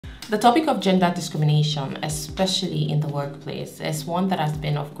The topic of gender discrimination, especially in the workplace, is one that has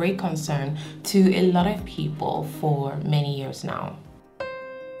been of great concern to a lot of people for many years now.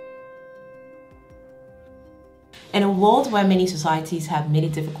 In a world where many societies have made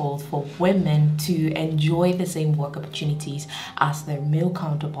it difficult for women to enjoy the same work opportunities as their male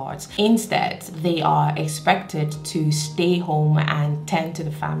counterparts, instead, they are expected to stay home and tend to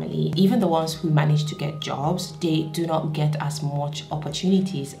the family. Even the ones who manage to get jobs, they do not get as much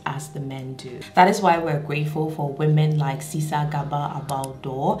opportunities as the men do. That is why we're grateful for women like Sisa Gaba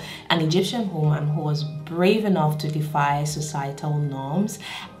Abaldor, an Egyptian woman who was brave enough to defy societal norms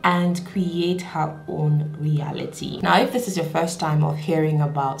and create her own reality. Now, if this is your first time of hearing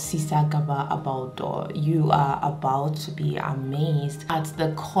about Sisa Gaba Abaldor, you are about to be amazed at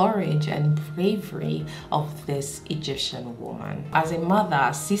the courage and bravery of this Egyptian woman. As a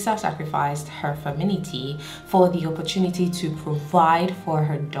mother, Sisa sacrificed her femininity for the opportunity to provide for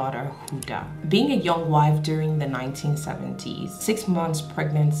her daughter Huda. Being a young wife during the 1970s, 6 months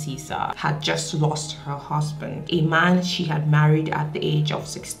pregnant Sisa had just lost her husband, a man she had married at the age of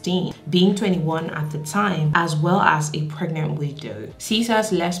 16, being 21 at the time, as well as a pregnant widow.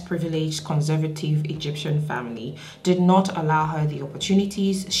 Sisa's less privileged conservative Egyptian family did not allow her the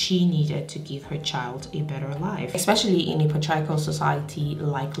opportunities she needed to give her child a better life, especially in a patriarchal society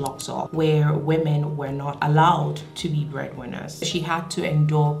like Luxor, where women were not allowed to be breadwinners. She had to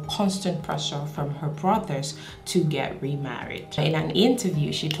endure constant pressure from her brothers to get remarried. In an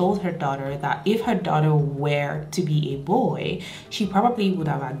interview, she told her daughter that if her daughter were to be a boy, she probably would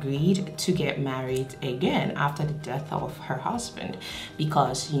have agreed to get married again after the death of her husband,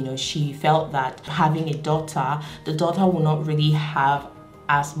 because she felt that having a daughter, the daughter will not really have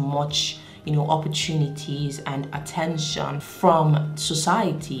as much opportunities and attention from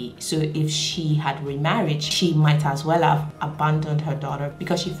society. So if she had remarried, she might as well have abandoned her daughter,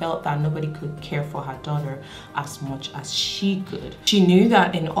 because she felt that nobody could care for her daughter as much as she could. She knew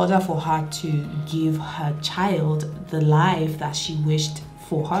that in order for her to give her child the life that she wished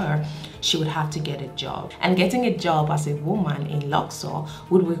for her, she would have to get a job. And getting a job as a woman in Luxor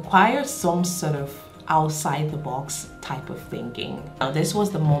would require some sort of outside the box type of thinking. Now, this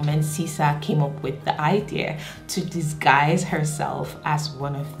was the moment Sisa came up with the idea to disguise herself as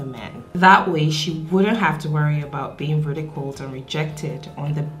one of the men. That way, she wouldn't have to worry about being ridiculed and rejected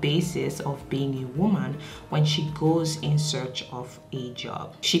on the basis of being a woman when she goes in search of a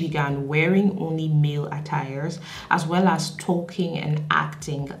job. She began wearing only male attires, as well as talking and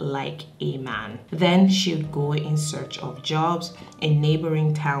acting like a man. Then she would go in search of jobs in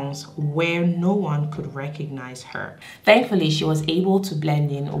neighboring towns where no one could recognize her. Thankfully, she was able to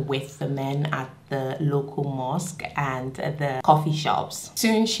blend in with the men at the local mosque and the coffee shops.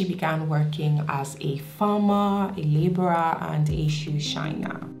 Soon, she began working as a farmer, a laborer, and a shoe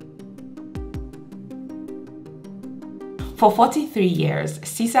shiner. For 43 years,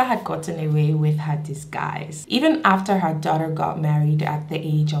 Sisa had gotten away with her disguise. Even after her daughter got married at the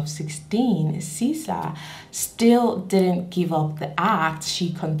age of 16, Sisa still didn't give up the act.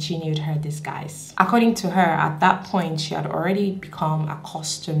 She continued her disguise. According to her, at that point, she had already become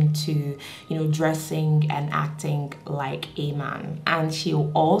accustomed to, dressing and acting like a man. And she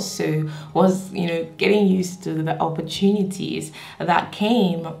also was, getting used to the opportunities that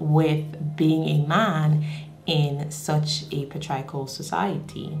came with being a man in such a patriarchal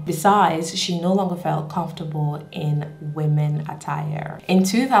society. Besides, she no longer felt comfortable in women attire. In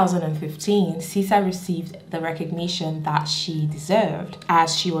 2015, Sisa received the recognition that she deserved,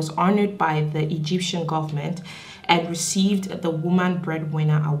 as she was honored by the Egyptian government and received the Woman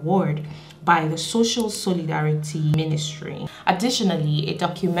Breadwinner Award by the Social Solidarity Ministry. Additionally, a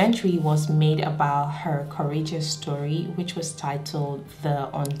documentary was made about her courageous story, which was titled The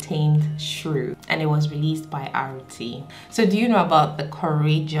Untamed Shrew, and it was released by RT. So do you know about the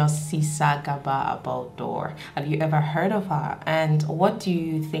courageous Sisa Gaba Abaldor? Have you ever heard of her? And what do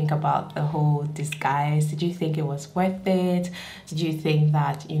you think about the whole disguise? Did you think it was worth it? Did you think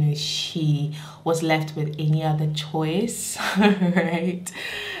that, she was left with any other choice? Right?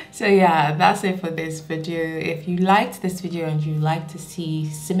 So yeah, that's it for this video. If you liked this video and you like to see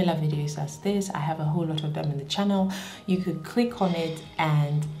similar videos as this, I have a whole lot of them in the channel. You could click on it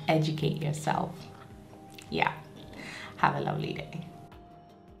and educate yourself. Yeah, have a lovely day.